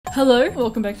Hello,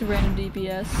 welcome back to Random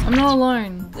DPS. I'm not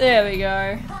alone. There we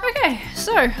go. Okay,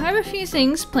 so I have a few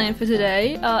things planned for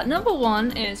today. Number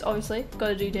one is obviously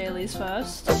gotta do dailies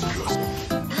first.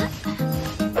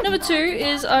 Number two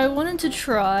is I wanted to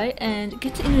try and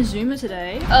get to Inazuma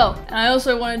today. Oh, and I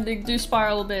also wanted to do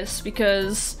Spiral Abyss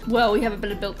because, well, we have a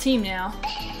better built team now.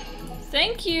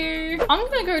 Thank you. I'm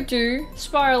gonna go do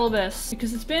Spiral Abyss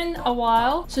because it's been a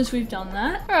while since we've done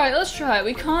that. Alright, let's try it.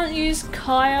 We can't use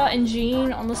Kaya and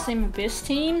Jean on the same Abyss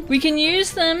team. We can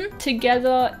use them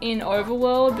together in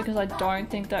Overworld because I don't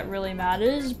think that really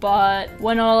matters, but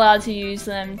we're not allowed to use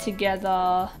them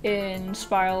together in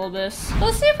Spiral Abyss.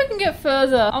 Let's see if we can get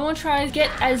further. I want to try to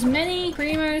get as many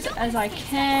primos as I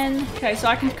can. Okay, so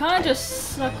I can kind of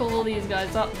just suck all these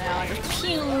guys up now. Just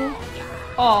pew.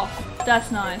 Oh, that's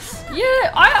nice.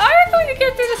 Yeah, I reckon we could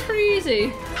get through this pretty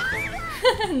easy.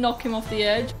 Knock him off the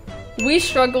edge. We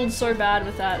struggled so bad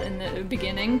with that in the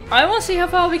beginning. I want to see how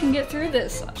far we can get through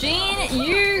this. Jean,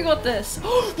 you got this.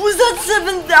 Was that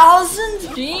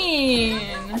 7,000? Jean,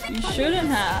 you shouldn't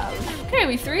have. Okay,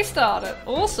 we 3-starred it.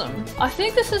 Awesome. I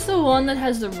think this is the one that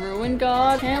has the Ruin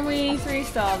Guard. Can we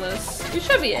 3-star this? We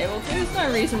should be able to. There's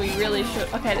no reason we really should.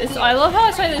 Okay, I love how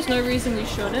I say there's no reason we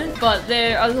shouldn't, but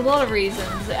there's a lot of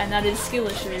reasons, and that is skill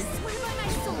issue.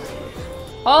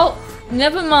 Oh,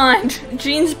 never mind.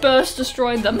 Jean's burst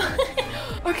destroyed them.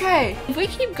 Okay, if we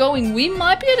keep going, we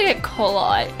might be able to get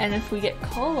Colai, and if we get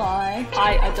Colai,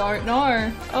 I don't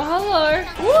know. Oh, hello.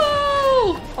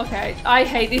 Whoa! Okay, I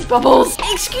hate these bubbles.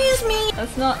 Excuse me.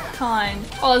 That's not kind.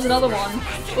 Oh, there's another one.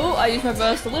 Oh, I used my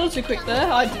burst a little too quick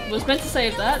there. I was meant to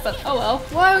save that, but oh well.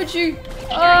 Why would you?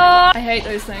 I hate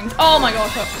those things. Oh my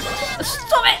gosh.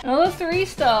 Stop it! Another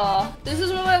 3-star. This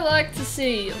is what I like to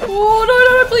see. Oh,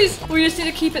 no, please. We just need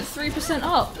to keep it 3%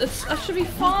 up. That should be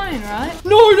fine, right?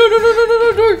 No.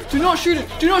 Do not shoot it.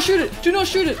 Do not shoot it. Do not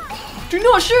shoot it. Do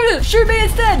not shoot it. Shoot me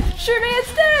instead. Shoot me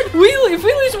instead. If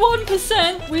we lose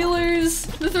 1%, we lose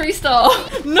the 3-star.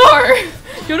 No,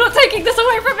 you're not taking this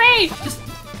away from me. Just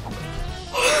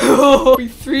we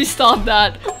 3-starred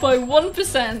that by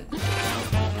 1%.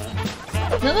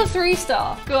 Another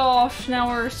 3-star. Gosh, now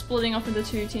we're splitting up into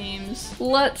 2 teams.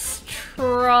 Let's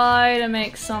try to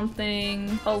make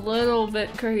something a little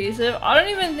bit cohesive. I don't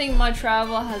even think my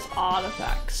Traveler has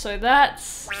artifacts, so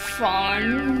that's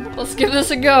fun. Let's give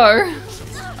this a go.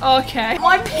 Okay.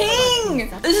 My ping!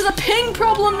 This is a ping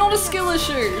problem, not a skill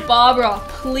issue. Barbara,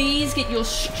 please get your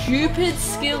stupid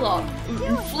skill up.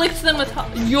 Inflict them with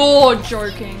You're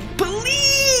joking.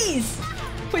 Please!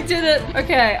 We did it!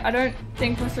 Okay, I don't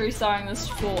think we're 3-starring this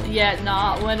full. Yeah,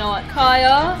 nah, we're not.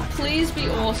 Kaya, please be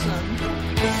awesome.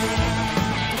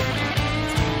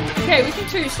 Okay, we can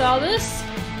 2-star this.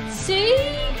 See?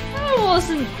 That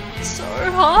wasn't so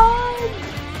hard.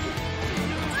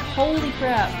 Holy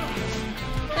crap.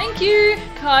 Thank you,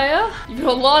 Kaya. You've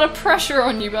got a lot of pressure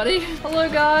on you, buddy. Hello,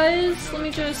 guys. Let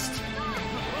me just...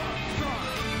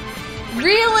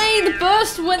 Really? The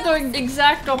burst went the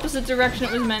exact opposite direction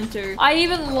it was meant to. I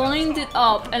even lined it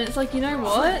up and it's like, you know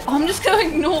what? I'm just gonna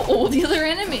ignore all the other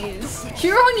enemies.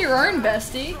 You're on your own,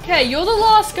 bestie. Okay, you're the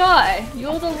last guy.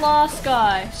 You're the last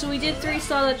guy. So we did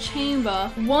 3-star that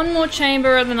chamber. One more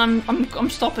chamber and then I'm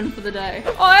stopping for the day.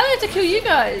 Oh, I only have to kill you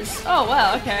guys. Oh,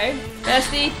 wow, okay.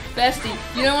 Bestie,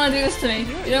 you don't want to do this to me.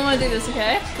 You don't want to do this,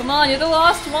 okay? Come on, you're the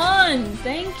last one.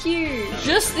 Thank you.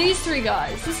 Just these 3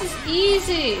 guys. This is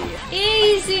easy.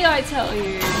 Easy, I tell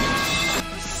you.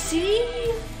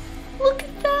 See? Look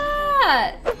at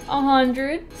that.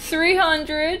 100,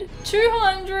 300,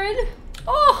 200.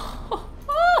 Oh,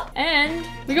 and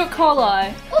we got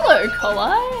Colai. Hello,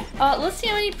 Colai. Let's see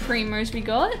how many primos we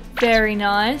got. Very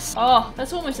nice. Oh,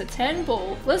 that's almost a 10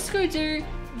 ball. Let's go do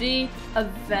the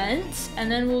event and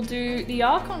then we'll do the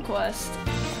Archon Quest.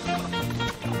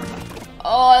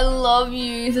 Oh, I love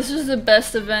you. This is the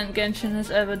best event Genshin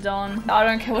has ever done. I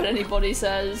don't care what anybody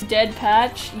says. Dead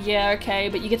patch? Yeah, okay,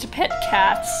 but you get to pet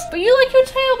cats. But you like your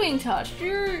tail being touched.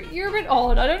 You're a bit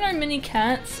odd. I don't know many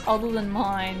cats other than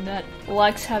mine that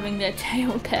likes having their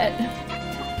tail pet.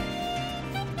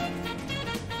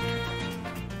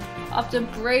 After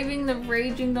braving the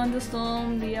raging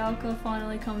thunderstorm, the Alka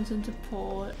finally comes into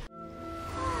port.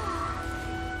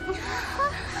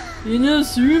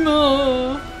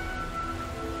 Inazuma!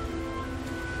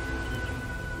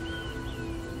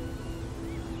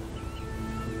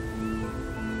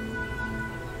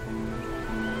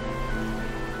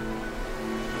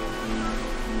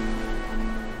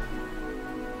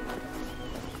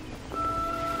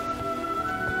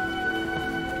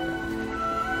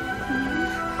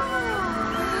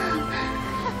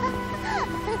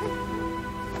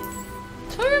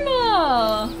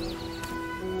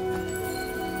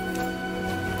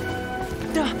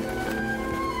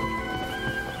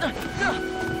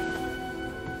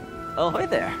 Ahoy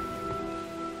there.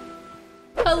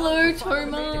 Hello,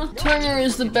 Toma. Toma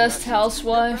is the best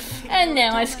housewife. And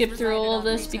now I skip through all of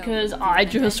this because I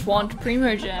just want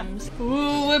Primo Gems.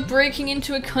 Ooh, we're breaking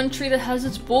into a country that has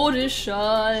its borders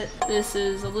shut. This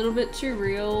is a little bit too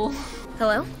real.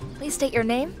 Hello? Please state your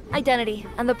name, identity,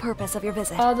 and the purpose of your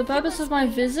visit. The purpose of my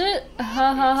visit?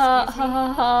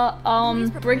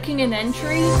 Breaking an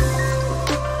entry?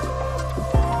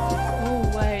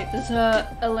 Oh wait, there's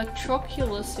a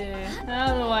electroculus here.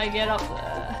 How do I get up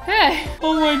there? Hey!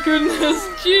 Oh my goodness,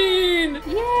 Jean!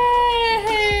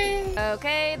 Yay!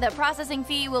 Okay, the processing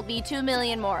fee will be 2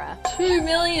 million mora. 2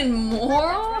 million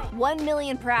mora? 1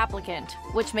 million per applicant,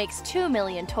 which makes 2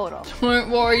 million total.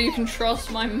 Don't worry, you can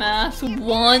trust my math.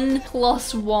 1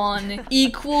 plus 1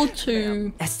 equal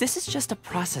 2. As this is just a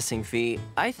processing fee,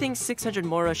 I think 600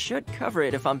 mora should cover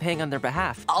it if I'm paying on their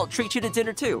behalf. I'll treat you to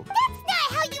dinner too. That's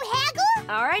not how you haggle!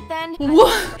 Alright then.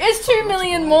 What? It's 2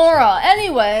 million mora.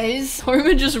 Anyways,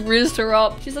 Homer just rizzed her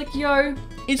up. She's like, yo,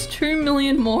 it's 2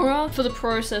 million mora for the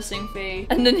processing fee.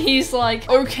 And then he's like,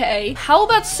 okay, how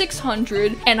about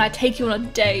 600 and I take you on a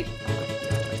date?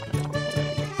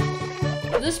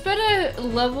 This better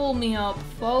level me up.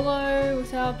 Follow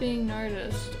without being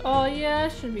noticed. Oh yeah,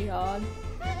 it should be hard.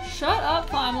 Shut up,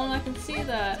 Paimon, I can see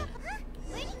that.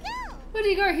 Where'd he go? Where'd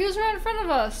he go? He was right in front of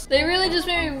us. They really just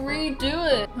made me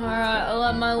redo it. Alright, I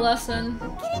learned my lesson.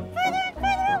 Getting further and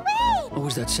further away! What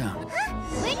was that sound? Huh?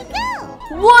 Where'd he go?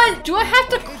 What? Do I have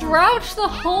to crouch the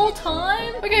whole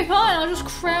time? Okay, fine. I'll just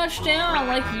crouch down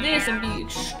like this and be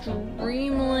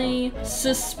extremely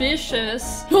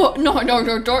suspicious. Oh, no,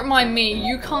 don't mind me.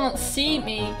 You can't see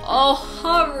me. Oh,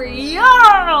 hurry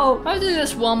up! If I do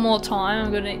this one more time,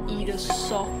 I'm gonna eat a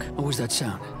sock. What was that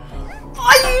sound?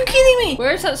 Are you kidding me?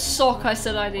 Where's that sock I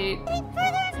said I'd eat? Getting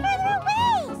further and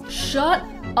further away! Shut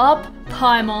up,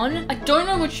 Paimon. I don't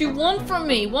know what you want from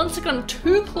me. Once I'm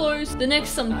too close, the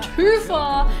next I'm too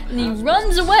far, and he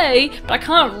runs away, but I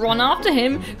can't run after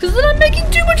him because then I'm making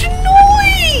too much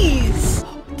noise.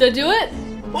 Did I do it?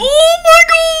 Oh my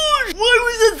gosh! Why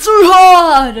was it so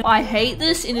hard? I hate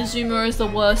this. Inazuma is the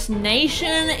worst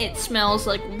nation. It smells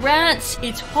like rats.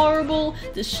 It's horrible.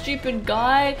 The stupid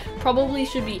guy probably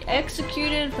should be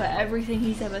executed for everything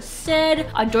he's ever said.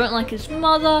 I don't like his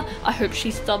mother. I hope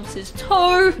she stubs his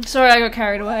toe. Sorry, I got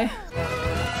carried away.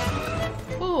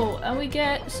 Ooh, and we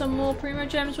get some more Primo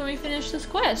Gems when we finish this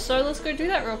quest, so let's go do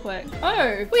that real quick.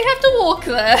 Oh, we have to walk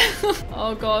there.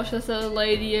 Oh gosh, there's a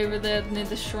lady over there near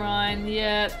the shrine.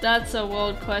 Yeah, that's a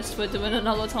world quest we're doing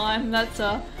another time. That's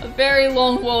a very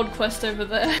long world quest over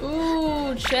there.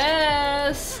 Ooh,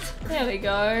 chest. There we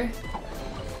go.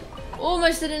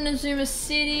 Almost at Inazuma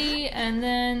City, and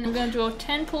then I'm gonna do a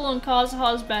 10 pull on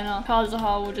Kazuha's banner.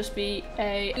 Kazuha will just be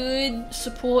a good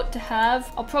support to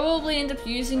have. I'll probably end up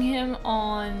using him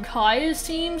on Kaya's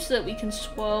team so that we can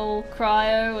swirl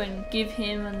Cryo and give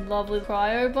him a lovely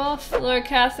Cryo buff. Hello,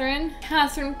 Catherine.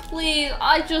 Catherine, please,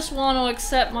 I just want to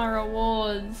accept my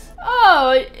rewards. Oh,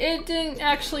 it didn't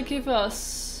actually give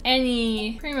us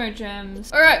any Primo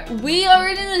Gems. Alright, we are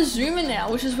in Inazuma now,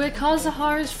 which is where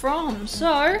Kazuha is from. So,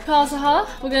 Kazuha,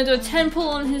 we're gonna do a 10 pull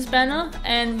on his banner,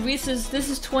 and this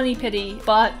is 20 pity,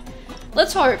 but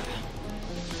let's hope.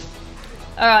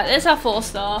 Alright, there's our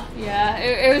 4-star. Yeah,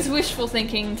 it was wishful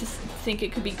thinking to think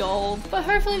it could be gold, but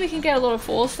hopefully we can get a lot of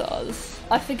 4-stars.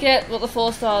 I forget what the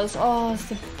 4 stars. Oh, it's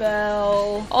the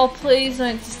bell. Oh, please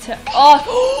don't just tell.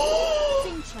 Oh!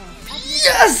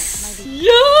 Yes!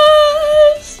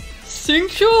 Yes!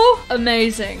 Cincture?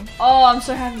 Amazing. Oh, I'm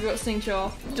so happy we got Cincture.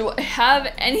 Do I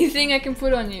have anything I can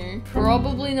put on you?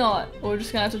 Probably not. We're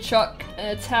just gonna have to chuck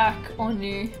an attack on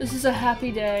you. This is a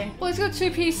happy day. Well, he's got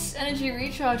 2-piece energy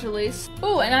recharge at least.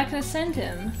 Oh, and I can ascend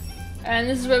him. And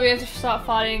this is where we have to start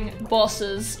fighting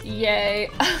bosses. Yay.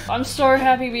 I'm so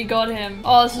happy we got him.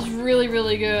 Oh, this is really,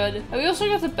 really good. And we also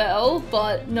got the bell,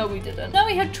 but no, we didn't. Now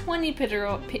we had 20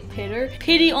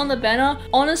 pity on the banner.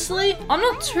 Honestly, I'm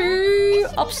not too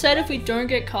upset if we don't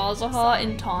get Kazuha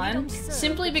in time,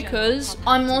 simply because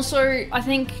I'm also, I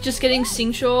think just getting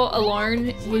Cincture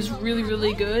alone was really,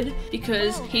 really good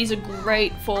because he's a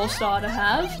great 4-star to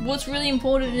have. What's really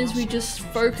important is we just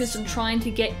focus on trying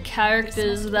to get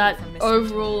characters that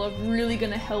overall are really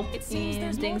gonna help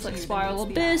in things like Spiral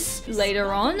Abyss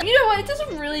later on. You know what, it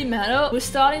doesn't really matter. We're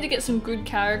starting to get some good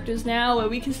characters now where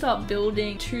we can start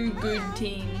building two good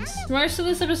teams. Most of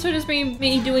this episode has been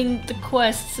me doing the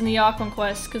quests and the Archon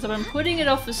Quests because I've been putting it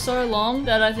off for so long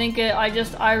that I think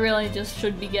I really just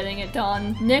should be getting it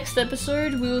done. Next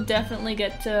episode, we will definitely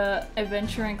get to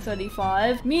Adventure Rank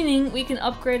 35, meaning we can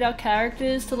upgrade our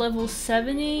characters to level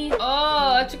 70. Oh,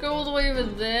 I have to go all the way over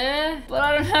there, but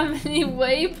I don't have any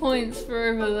waypoints for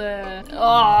over there.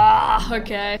 Ah,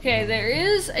 okay. Okay, there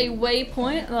is a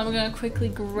waypoint that I'm gonna quickly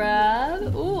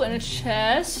grab. Ooh, and a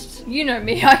chest. You know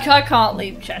me, I can't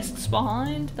leave chests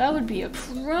behind. That would be a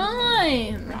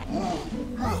crime.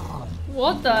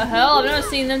 What the hell? I've never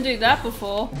seen them do that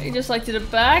before. They just like did a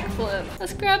backflip.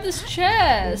 Let's grab this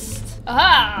chest.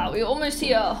 Aha! We're almost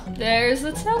here. There's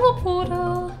the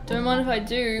teleporter. Don't mind if I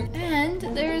do. And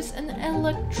there's an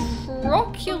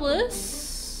electroculus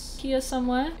here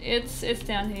somewhere. It's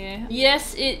down here.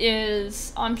 Yes, it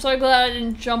is. I'm so glad I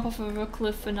didn't jump off of a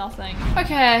cliff for nothing.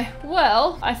 Okay,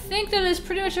 well, I think that is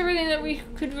pretty much everything that we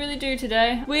could really do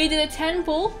today. We did a 10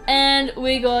 pull and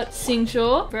we got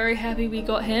Singshaw. Very happy we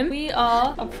got him. We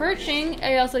are approaching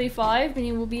AR 35,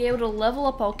 meaning we'll be able to level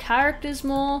up our characters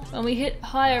more. When we hit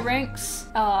higher ranks,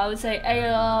 I would say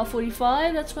AR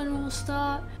 45, that's when we'll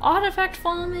start artifact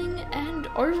farming and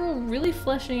overall really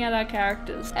fleshing out our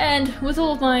characters. And with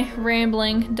all of my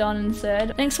rambling done and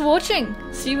said, thanks for watching.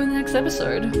 See you in the next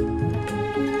episode.